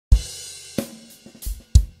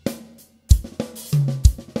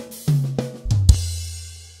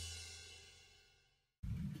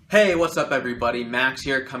Hey, what's up everybody? Max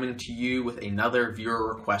here coming to you with another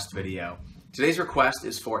viewer request video. Today's request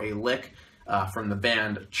is for a lick from the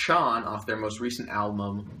band CHON off their most recent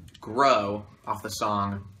album, Grow, off the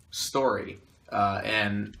song Story.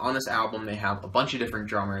 And on this album they have a bunch of different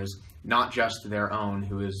drummers, not just their own,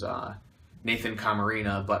 who is Nathan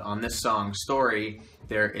Camarina, but on this song, Story,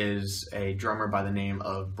 there is a drummer by the name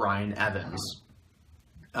of Brian Evans.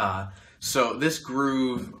 So this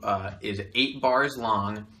groove is 8 bars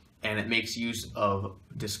long, and it makes use of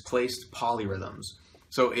displaced polyrhythms.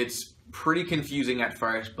 So it's pretty confusing at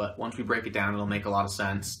first, but once we break it down, it'll make a lot of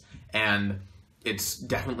sense. And it's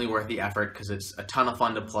definitely worth the effort because it's a ton of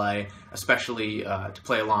fun to play, especially to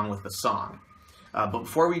play along with the song. But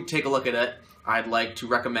before we take a look at it, I'd like to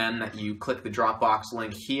recommend that you click the Dropbox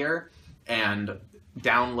link here and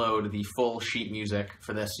download the full sheet music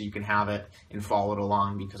for this so you can have it and follow it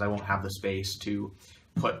along, because I won't have the space to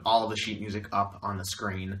put all of the sheet music up on the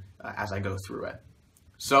screen as I go through it.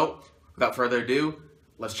 So, without further ado,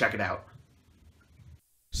 let's check it out.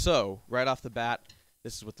 So, right off the bat,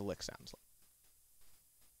 this is what the lick sounds like.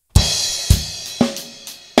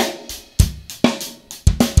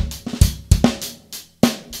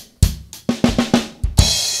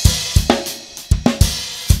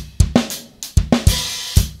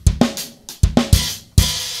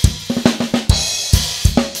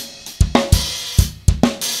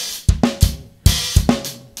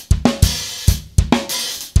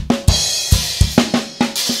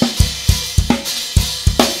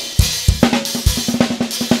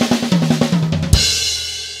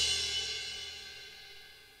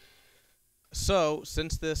 So,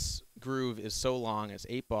 since this groove is so long, it's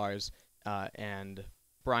 8 bars, and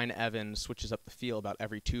Brian Evans switches up the feel about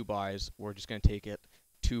every 2 bars, we're just going to take it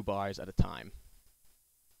 2 bars at a time.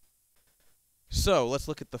 So, let's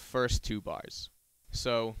look at the first 2 bars.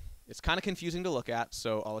 So, it's kind of confusing to look at,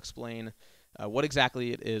 so I'll explain what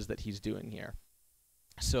exactly it is that he's doing here.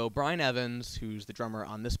 So, Brian Evans, who's the drummer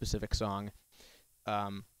on this specific song,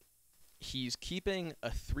 he's keeping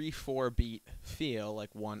a 3/4 beat feel,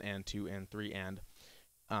 like 1 and 2 and 3 and,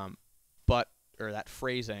 or that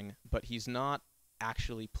phrasing, but he's not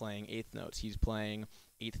actually playing 8th notes. He's playing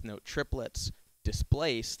 8th note triplets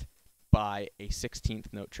displaced by a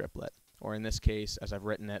 16th note triplet, or in this case, as I've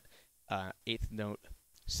written it, 8th note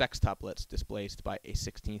sextuplets displaced by a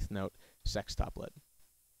 16th note sextuplet,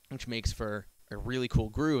 which makes for a really cool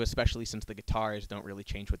groove, especially since the guitars don't really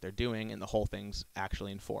change what they're doing, and the whole thing's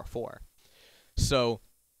actually in 4/4. So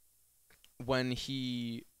when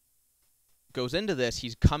he goes into this,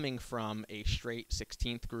 he's coming from a straight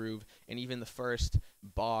 16th groove, and even the first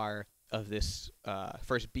bar of this,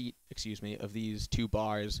 first beat, of these 2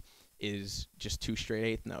 bars is just 2 straight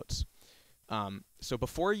 8th notes. So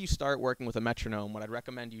before you start working with a metronome, what I'd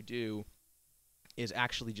recommend you do is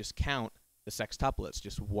actually just count the sextuplets,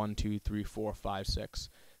 just 1, 2, 3, 4, 5, 6,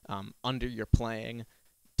 under your playing,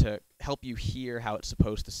 to help you hear how it's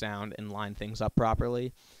supposed to sound and line things up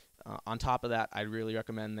properly. On top of that, I'd really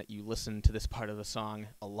recommend that you listen to this part of the song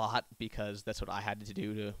a lot, because that's what I had to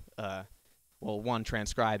do to, well, one,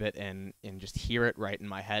 transcribe it and just hear it right in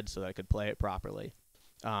my head so that I could play it properly.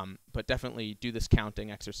 But definitely do this counting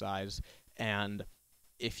exercise, and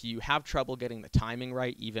if you have trouble getting the timing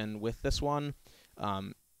right even with this one,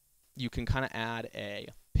 you can kind of add a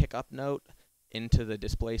pickup note into the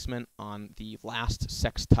displacement on the last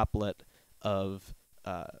sextuplet of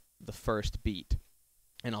the first beat,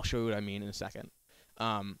 and I'll show you what I mean in a second.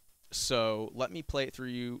 So let me play it for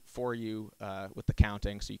you with the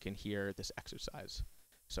counting so you can hear this exercise.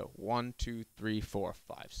 So 1, 2, 3, 4,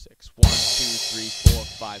 5, 6. 1, 2, 3, 4,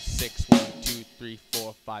 5, 6. 1, 2, 3,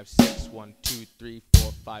 4, 5, 6. 1, 2, 3,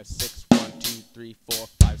 4, 5, 6. 1, 2, 3, 4,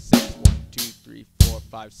 5, 6. 1, 2, 3, 4,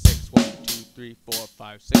 5, 6. 1, 2, 3, 4,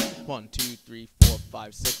 5, 6. 1, 2, 3, 4,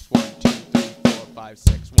 5, 6. 1, 2, 3, 4, 5,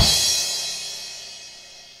 6. 1.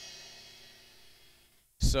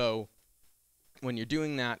 So when you're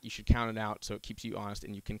doing that, you should count it out so it keeps you honest,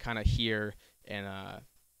 and you can kind of hear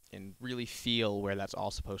and really feel where that's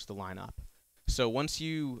all supposed to line up. So once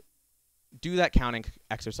you do that counting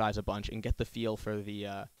exercise a bunch and get the feel for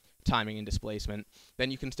the timing and displacement,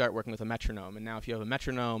 then you can start working with a metronome. And now if you have a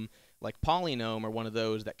metronome like Polynome, or one of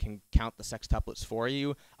those that can count the sextuplets for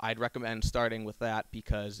you, I'd recommend starting with that,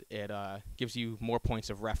 because it gives you more points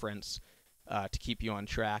of reference to keep you on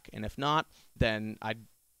track. And if not, then I'd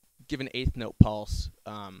give an 8th note pulse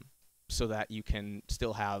so that you can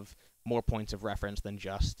still have more points of reference than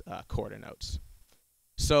just quarter notes.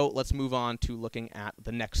 So let's move on to looking at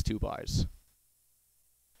the next 2 bars.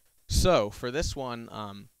 So for this one,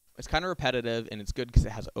 it's kind of repetitive, and it's good because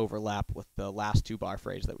it has overlap with the last 2 bar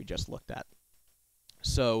phrase that we just looked at.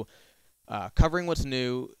 So covering what's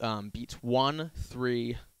new, beats 1,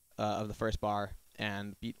 3 of the first bar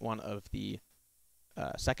and beat 1 of the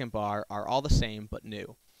second bar are all the same but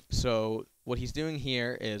new. So what he's doing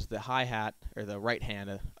here is the hi-hat, or the right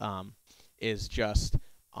hand, is just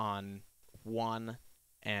on 1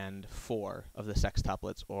 and 4 of the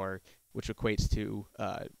sextuplets, or which equates to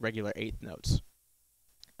regular eighth notes.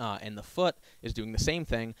 And the foot is doing the same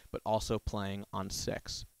thing, but also playing on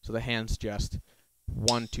 6. So the hand's just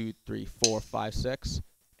 1, 2, 3, 4, 5, 6,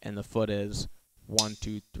 and the foot is 1,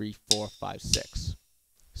 2, 3, 4, 5, 6.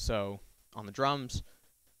 So on the drums,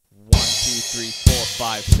 1, 2, 3, 4,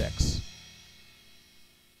 5, 6.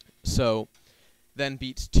 So then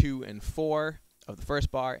beats 2 and 4 of the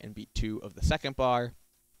first bar and beat 2 of the second bar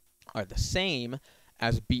are the same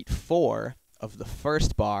as beat 4 of the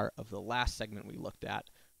first bar of the last segment we looked at,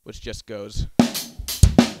 which just goes,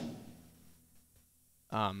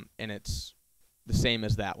 and it's the same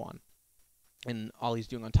as that one. And all he's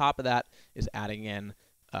doing on top of that is adding in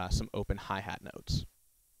some open hi-hat notes.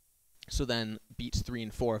 So then beats 3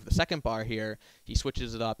 and 4 of the second bar here, he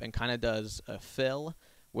switches it up and kind of does a fill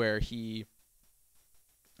where he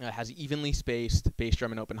has evenly spaced bass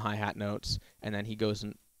drum and open hi-hat notes, and then he goes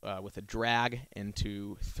in, with a drag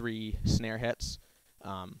into 3 snare hits,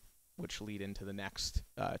 which lead into the next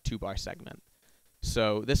 2-bar segment.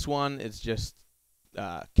 So this one is just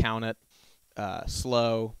count it,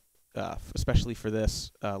 slow, especially for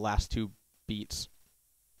this last 2 beats.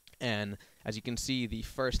 And as you can see, the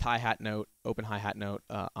first hi-hat note, open hi-hat note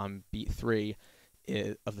on beat 3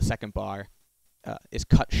 of the second bar is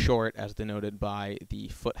cut short, as denoted by the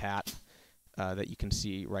foot hat that you can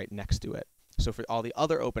see right next to it. So for all the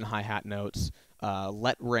other open hi-hat notes,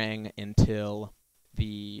 let ring until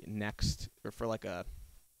the next, or for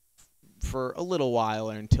a little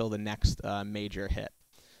while, or until the next major hit.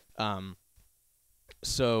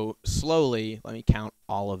 So slowly, let me count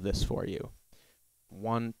all of this for you.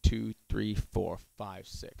 1, 2, 3, 4, 5,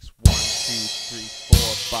 6. 1, 2, 3,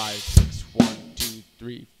 4, 5, 6. 1, 2,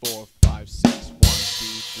 3, 4, 5, 6. 1, 2,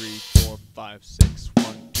 3, 4, 5, 6.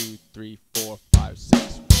 1, 2, 3, 4, 5,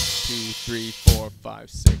 6. 2, 3, 4, 5,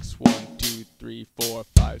 6. 1, 2, 3, 4,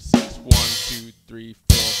 5, 6. 1, 2, 3, 4,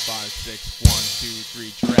 5, 6. 1, 2,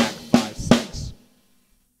 3, track 5, 6.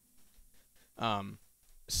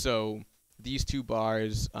 So these 2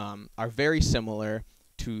 bars are very similar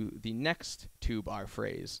to the next 2-bar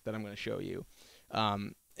phrase that I'm going to show you.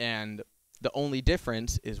 And the only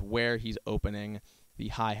difference is where he's opening the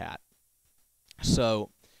hi-hat.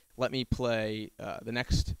 So let me play the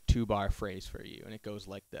next 2-bar phrase for you, and it goes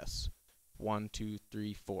like this. 1, 2,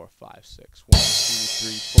 3, 4, 5, 6. 1, 2,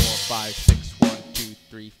 3, 4, 5, 6. 1, 2,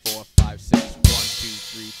 3, 4, 5, 6. 1, 2,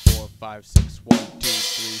 3, 4, 5, 6. 1, 2,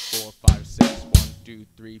 3, 4, 5, 6. 1, 2,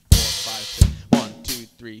 3, 4, 5, 6. 1, 2,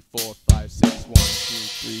 3, 4, 5, 6. 1, 2,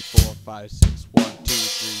 3, 4, 5, 6. 1, 2,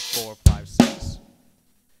 3, 4, 5, 6.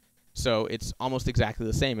 So it's almost exactly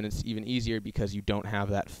the same, and it's even easier because you don't have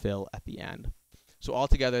that fill at the end. So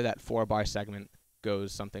altogether, that 4-bar segment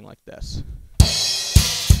goes something like this.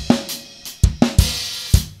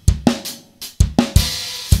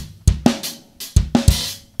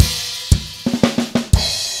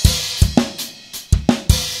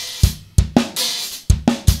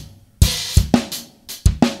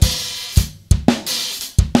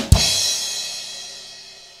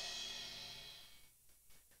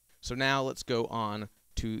 So now let's go on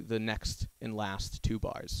to the next and last 2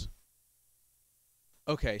 bars.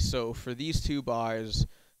 Okay, so for these 2 bars,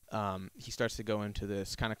 he starts to go into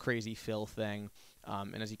this kind of crazy fill thing.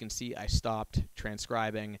 And as you can see, I stopped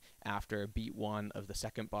transcribing after beat 1 of the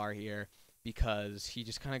second bar here, because he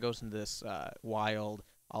just kind of goes into this wild,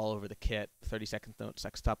 all over the kit, 32nd note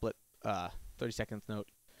sextuplet, 32nd note,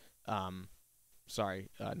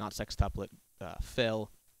 not sextuplet, fill.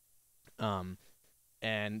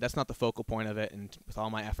 And that's not the focal point of it, and with all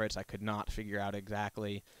my efforts, I could not figure out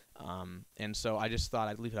exactly. And so I just thought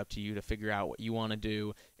I'd leave it up to you to figure out what you want to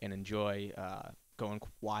do and enjoy going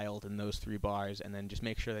wild in those 3 bars, and then just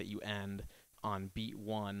make sure that you end on beat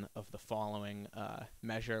 1 of the following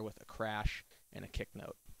measure with a crash and a kick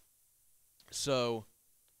note. So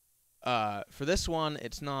for this one,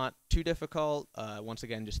 it's not too difficult. Once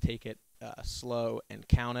again, just take it slow and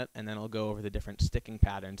count it, and then I'll go over the different sticking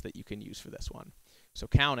patterns that you can use for this one. So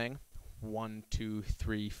counting, 1, 2,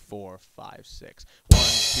 3, 4, 5, 6. 1, 2,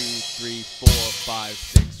 3, 4, 5,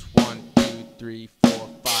 6. 1, 2, 3, 4,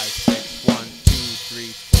 5, 6. 1, 2, 3,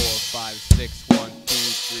 4, 5, 6. 1, 2,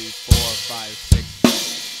 3, 4, 5,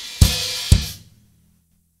 6.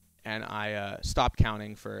 And I stop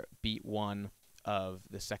counting for beat 1 of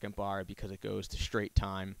the second bar because it goes to straight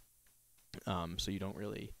time. So you don't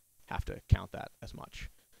really have to count that as much.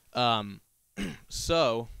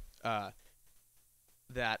 So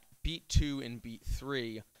that beat 2 and beat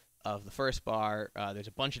 3 of the first bar, there's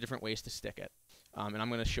a bunch of different ways to stick it, and I'm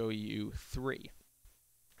going to show you 3.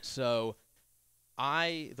 So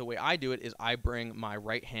the way I do it is I bring my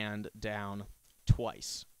right hand down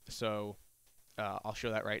twice. So I'll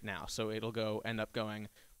show that right now. So it'll end up going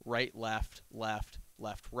right, left, left,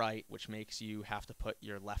 left, right, which makes you have to put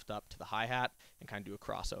your left up to the hi-hat and kind of do a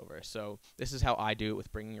crossover. So this is how I do it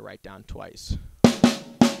with bringing your right down twice.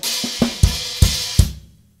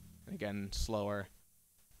 And again, slower.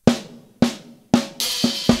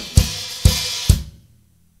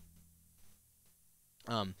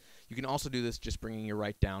 You can also do this just bringing your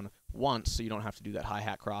right down once, so you don't have to do that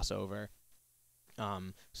hi-hat crossover. So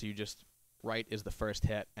you just, right is the first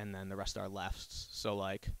hit, and then the rest are lefts. So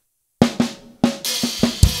like,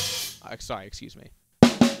 sorry, excuse me.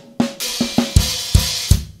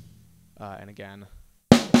 And again.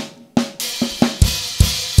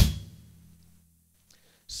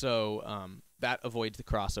 So that avoids the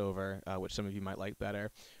crossover, which some of you might like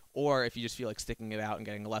better. Or if you just feel like sticking it out and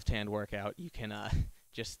getting a left hand workout, you can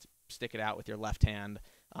just stick it out with your left hand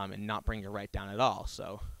and not bring your right down at all.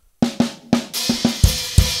 So,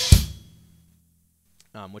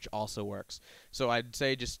 which also works. So I'd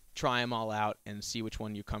say just try them all out and see which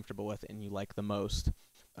one you're comfortable with and you like the most.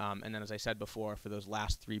 And then, as I said before, for those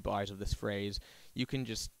last 3 bars of this phrase, you can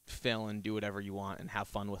just fill and do whatever you want and have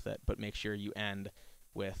fun with it, but make sure you end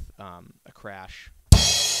with a crash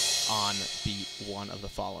on beat 1 of the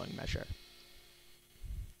following measure.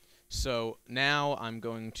 So now I'm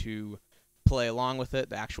going to play along with it,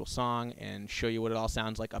 the actual song, and show you what it all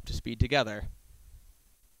sounds like up to speed together.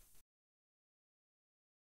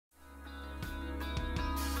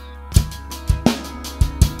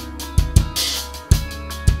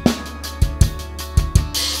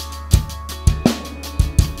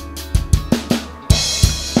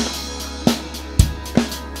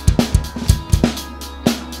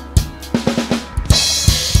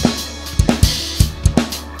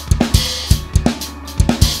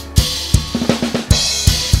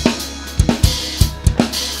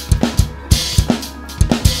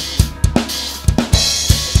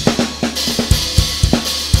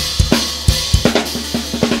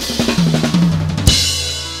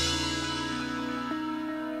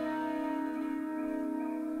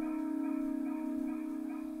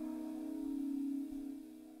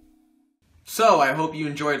 So, I hope you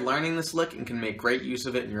enjoyed learning this lick and can make great use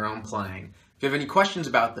of it in your own playing. If you have any questions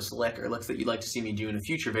about this lick or licks that you'd like to see me do in a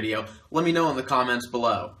future video, let me know in the comments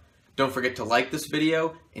below. Don't forget to like this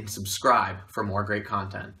video and subscribe for more great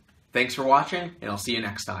content. Thanks for watching, and I'll see you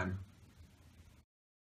next time.